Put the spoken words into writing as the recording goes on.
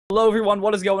Hello everyone,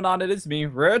 what is going on? It is me,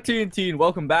 RareTnT, and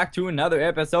welcome back to another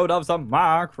episode of some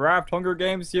Minecraft Hunger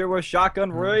Games here with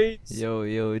Shotgun Raids.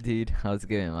 Yo, dude, how's it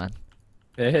going, man?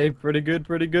 Hey, pretty good,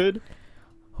 pretty good.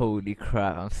 Holy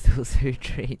crap, I'm still so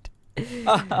drained.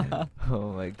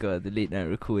 Oh my god, the late night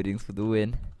recordings for the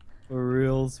win. For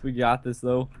reals, we got this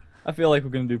though. I feel like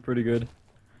we're gonna do pretty good.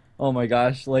 Oh my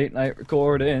gosh, late night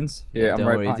recordings. Yeah, I'm Don't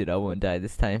right worry, behind. dude, I won't die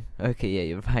this time. Okay, yeah,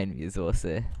 you're behind me as well,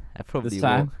 so I probably This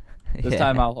time? will. This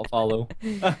time I'll follow.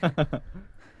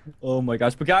 Oh my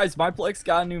gosh, but guys, mineplex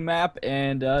got a new map,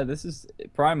 and this is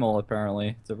Primal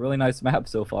apparently. It's a really nice map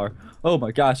so far. Oh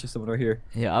my gosh, there's someone right here.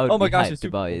 Yeah, I would Oh my be gosh, it's hyped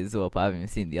super about cool. it as well, but I haven't even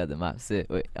seen the other maps. So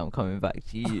wait, I'm coming back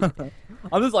to you.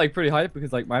 I'm just like pretty hyped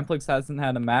because like mineplex hasn't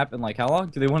had a map in like how long?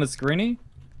 Do they want a screeny?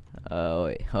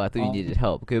 Wait, I thought you needed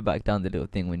help. Go back down the little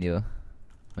thing when you're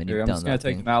Here, I'm done just gonna that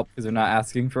take thing. them out because they're not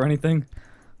asking for anything.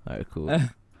 Alright, cool.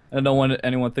 I don't want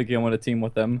anyone thinking I want to team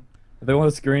with them. If they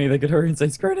want a screeny, they could hurry and say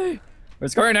screeny or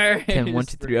screeny. 10, 1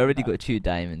 to 3. I already Screeny. got 2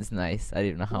 diamonds. Nice. I don't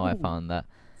even know how I Ooh. found that.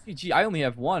 Gee, I only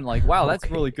have one. Like, wow, that's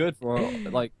Okay. really good for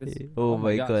like this. Oh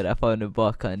my gosh. god, I found a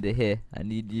bark under here. I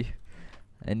need you.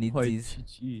 I need Wait, these.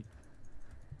 GG.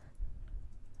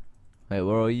 Wait,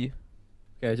 where are you?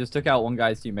 Okay, I just took out one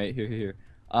guy's teammate. Here.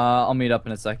 I'll meet up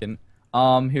in a second.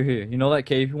 Here. You know that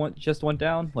cave just went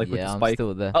down? Like with Yeah, the I'm spike.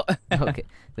 still there. Oh. Okay,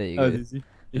 there you Oh, go. is he?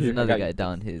 There's Here, I another got guy you.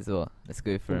 down here as well. Let's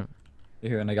go for him.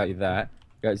 Here, and I got you that.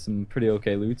 Got some pretty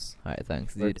okay loots. Alright,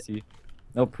 thanks, dude. Let's see.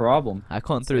 No problem. I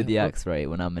can't Let's throw have the a look. axe right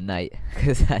when I'm a knight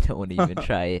because I don't want to even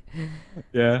try it.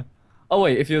 Yeah. Oh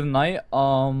wait, if you're the knight,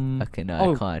 Okay, no,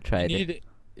 oh, I can't. I you tried it. need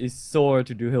a sword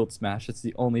to do hilt smash. That's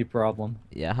the only problem.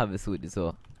 Yeah, I have a sword as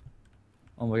well.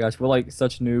 Oh my gosh, we're like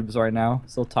such noobs right now.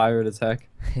 So tired as heck.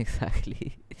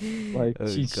 Exactly. Like, Oh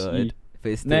GG. god.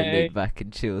 But it's still Nay. laid back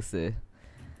and chill, so.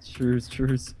 Trues.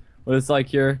 What it's like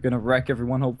here, gonna wreck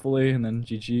everyone hopefully, and then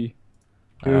GG.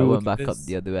 I Ooh, look went at back up this.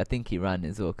 the other way. I think he ran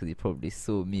as well because he probably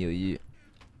saw me or you.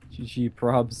 GG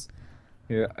probs.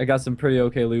 Here, I got some pretty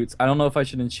okay loots. I don't know if I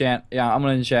should enchant. Yeah, I'm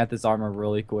gonna enchant this armor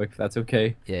really quick. If that's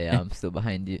okay. Yeah, I'm still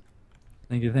behind you.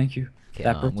 Thank you. Okay,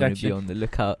 That I'm gonna be protection. on the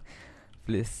lookout.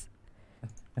 Bliss.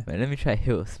 Wait, let me try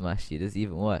hill smash you. Does it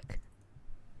even work?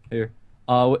 Here.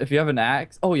 If you have an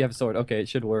axe. Oh, you have a sword. Okay, it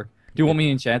should work. Do you want me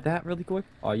to enchant that really quick?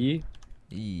 Oh, yeah.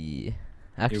 Yeah. Here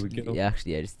we Actually, go. yeah,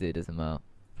 I just did. It doesn't matter.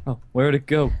 Oh, where'd it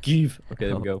go? Give. Okay,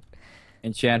 there we Oh. go.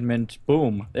 Enchantment.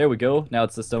 Boom. There we go. Now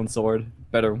it's the stone sword.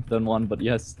 Better than one, but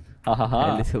yes. Ha ha A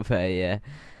ha. little bit, yeah.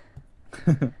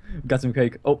 Got some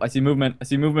cake. Oh, I see movement. I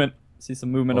see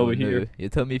some movement Oh, over no. here. You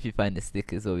tell me if you find the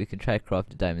stickers, or we can try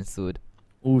craft a diamond sword.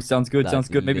 Oh, sounds good. That's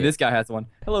Maybe lit. this guy has one.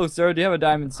 Hello, sir. Do you have a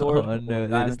diamond sword? Oh no, they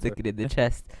diamond just stick it in the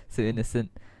chest. So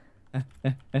innocent.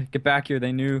 Get back here.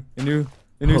 They knew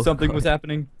Oh, something was God.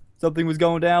 happening. Something was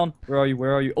going down. Where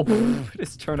are you? Oh,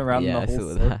 just turn around Yeah, in I the whole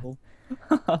saw that. circle.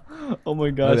 Oh my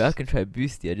Oh, gosh. I can try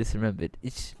boosty. I just remembered.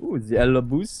 It's Ooh, the Ella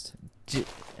boost.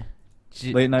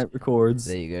 Late night records.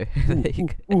 There you go. There you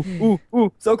go.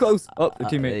 Ooh, so close. Oh, the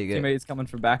There you go. teammate is coming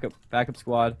for backup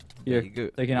squad. There Here, you go.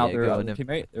 taking out Yeah, their go other on him.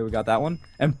 teammate. There, we got that one.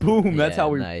 And boom, that's Yeah, how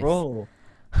we nice. roll.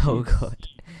 Oh god.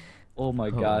 Oh my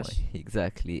Oh gosh.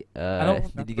 exactly.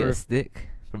 don't Did you get a remember. stick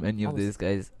from any I of was- those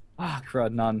guys? Ah,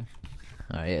 crud, none.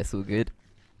 Alright, yeah, it's all good.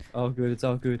 Oh, good. It's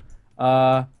all good.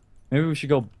 Maybe we should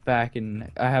go back and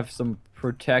I have some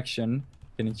protection.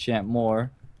 Can enchant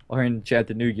more. Or enchant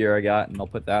the new gear I got, and I'll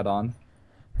put that on.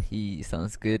 He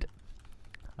sounds good.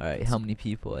 Alright, how many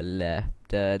people are left?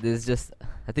 There's just,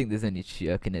 I think there's only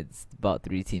 2. Okay, it's about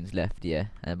 3 teams left, yeah,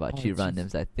 and about Oh, 2 jeez.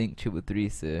 randoms. I think 2 or 3,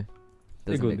 so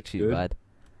doesn't will look be too good. bad.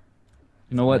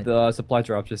 You know what? Fine. The supply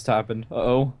drop just happened.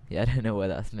 Uh-oh. Yeah, I don't know where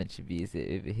that's meant to be. Is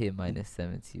it over here? Minus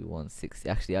 71, 60.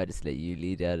 Actually, I just let you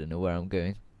lead it. I don't know where I'm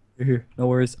going. Here. No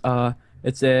worries.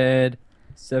 It said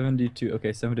 72.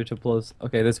 Okay, 72 plus.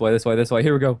 Okay, this way.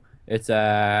 Here we go. It's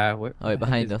where Oh, the wait, heck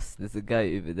behind is- us. There's a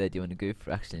guy over there. Do you want to go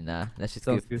for? Actually, nah. Let's just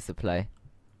go Sounds for the good. supply.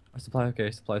 Supply. Okay,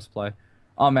 supply.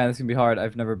 Oh man, this is gonna be hard.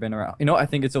 I've never been around. You know, I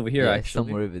think it's over here Yeah, actually.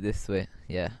 somewhere over this way.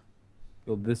 Yeah.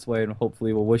 Go this way, and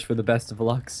hopefully we'll wish for the best of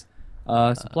lucks.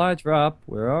 Supply drop.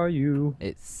 Where are you?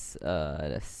 It's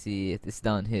let's see. It's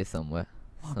down here somewhere.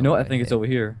 You know what? I Somewhere think it's here. over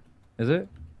here. Is it?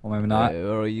 Or maybe not. Wait,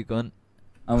 where are you gone?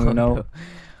 I don't even know. no.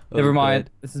 Oh, Never mind.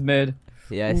 God. This is mid.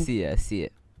 Yeah, I Ooh. see it. I see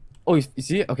it. Oh, you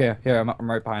see it? Okay, here. I'm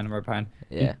right behind.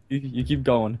 Yeah. You keep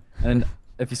going, and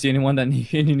if you see anyone that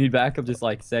you need backup, just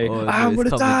like say, Oh, no, I'm it's gonna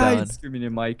coming die. down. Screaming in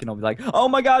your mic, and I'll be like, oh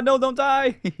my god, no, don't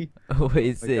die. Oh wait,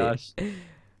 is Oh my it? gosh.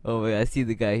 Oh wait, I see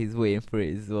the guy. He's waiting for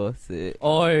it as well. So.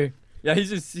 Oi. Yeah, he's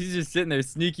just sitting there,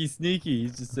 sneaky.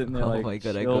 He's just sitting there Oh like. my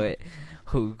god, I chill. got it.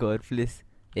 Oh god, please.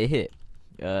 It hit.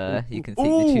 You can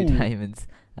Ooh. take the 2 diamonds.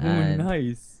 Ooh, And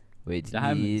nice. Wait, did you need?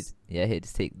 Diamonds. Yeah, here,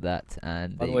 just take that,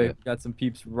 and By there the you way, go. we got some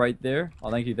peeps right there. Oh,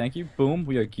 thank you, thank you. Boom,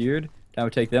 we are geared. Time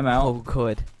to take them out. Oh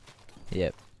god.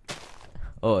 Yep.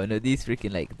 Oh no, these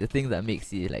freaking like the thing that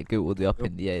makes you like go all the way up Yep.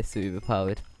 in the air is so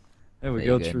overpowered. There we There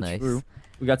go. you go, True, nice. true.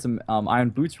 We got some iron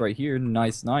boots right here.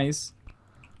 Nice, nice.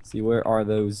 See, where are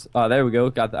those? Oh, there we go.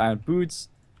 Got the iron boots.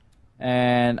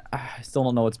 And I still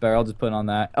don't know what's better. I'll just put it on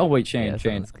that. Oh, wait, chain, Yeah,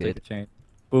 chain. sounds I'll take good. the chain.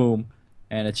 Boom.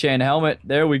 And a chain helmet.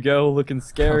 There we go. Looking Oh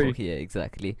scary. yeah,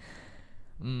 exactly.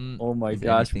 Oh my Is there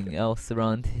gosh. anything else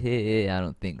around here? I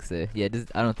don't think so. Yeah,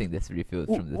 I don't think this refills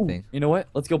Ooh, from the ooh. thing. You know what?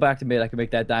 Let's go back to mid. I can make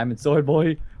that diamond sword,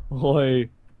 boy. Boy.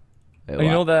 Wait, Oh, you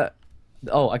know what? that?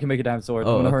 Oh, I can make a diamond sword.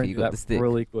 Oh, I'm gonna okay, hurry you and do got that the stick.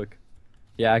 really quick.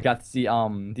 Yeah, I got the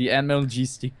MLG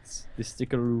sticks. The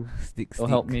stickeroo. Stick, It'll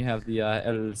help me have the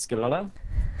El Scalada.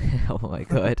 Oh my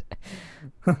god.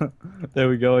 There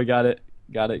we go. I got it.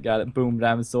 Got it. Got it. Boom.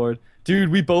 Diamond sword. Dude,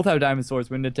 we both have diamond swords.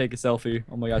 We need to take a selfie.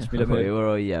 Oh my gosh. Meet at Wait, mid. where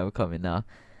are you? I'm coming now.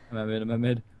 I'm at mid. I'm at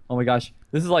mid. Oh my gosh.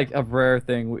 This is like a rare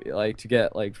thing. Like to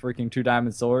get like freaking 2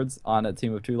 diamond swords on a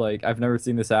team of 2. Like I've never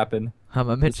seen this happen. How am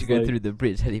I meant This to is go like- through the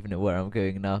bridge? I don't even know where I'm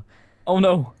going now. Oh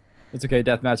no. It's okay.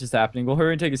 Deathmatch is happening. We'll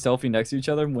hurry and take a selfie next to each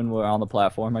other when we're on the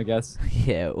platform, I guess.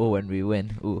 Yeah, or when we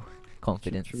win. Ooh,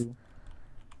 confidence. True.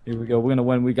 Here we go. We're gonna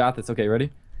win. We got this. Okay, ready?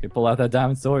 Okay, pull out that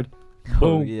diamond sword.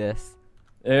 Oh Boom. yes.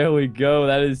 There we go.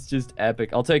 That is just epic.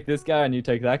 I'll take this guy and you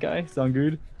take that guy. Sound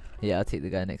good? Yeah, I'll take the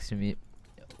guy next to me.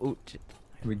 Oh, Here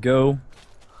we go.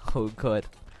 oh god.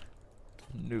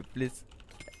 No, please.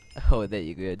 Oh, there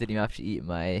you go. I didn't even have to eat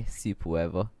my soup or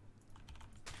whatever.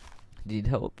 Do you need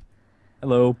help?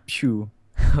 Hello. Pew.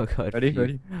 Oh god. Ready? phew.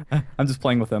 Ready? I'm just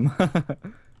playing with him.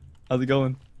 How's it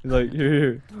going? He's like,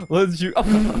 here. Let's shoot.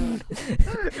 Oh,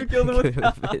 you killed him with Good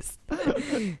that. fist.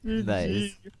 GG.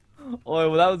 Nice. Oh,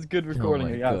 well, that was good recording,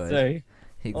 my I gotta God. say.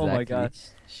 Exactly. Oh my gosh.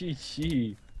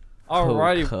 She. Oh,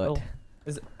 Alrighty. God.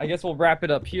 Well, I guess we'll wrap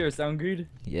it up here. Sound good?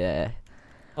 Yeah.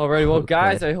 Alrighty, well, Oh,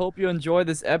 guys, God. I hope you enjoyed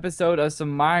this episode of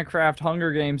some Minecraft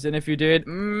Hunger Games, and if you did,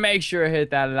 make sure to hit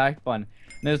that like button.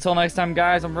 And until next time,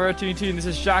 guys, I'm RareTnT, and this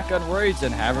is Shotgun Raids,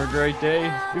 and have a great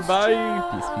day. Goodbye.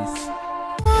 Peace, peace.